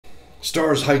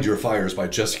Stars Hide Your Fires by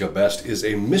Jessica Best is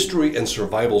a mystery and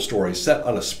survival story set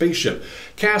on a spaceship.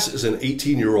 Cass is an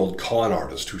 18-year-old con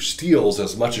artist who steals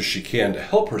as much as she can to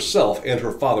help herself and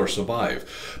her father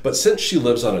survive. But since she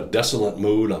lives on a desolate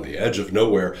moon on the edge of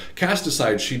nowhere, Cass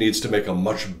decides she needs to make a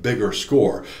much bigger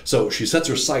score. So she sets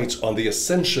her sights on the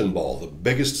Ascension Ball, the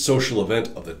biggest social event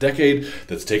of the decade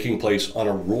that's taking place on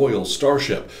a royal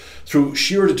starship. Through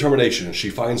sheer determination, she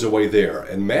finds a way there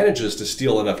and manages to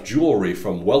steal enough jewelry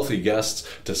from wealthy guests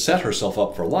to set herself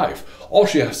up for life. All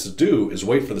she has to do is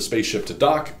wait for the spaceship to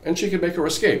dock and she can make her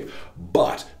escape.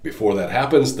 But before that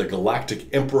happens, the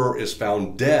Galactic Emperor is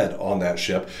found dead on that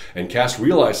ship, and Cass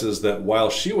realizes that while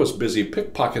she was busy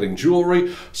pickpocketing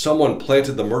jewelry, someone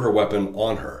planted the murder weapon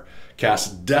on her.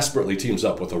 Cass desperately teams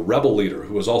up with a rebel leader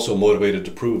who is also motivated to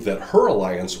prove that her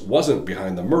alliance wasn't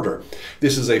behind the murder.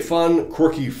 This is a fun,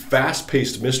 quirky,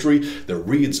 fast-paced mystery that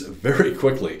reads very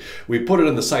quickly. We put it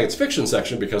in the science fiction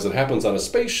section because it happens on a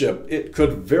spaceship. It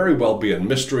could very well be a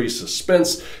mystery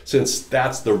suspense, since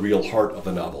that's the real heart of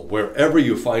the novel. Wherever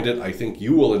you find it, I think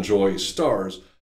you will enjoy Stars.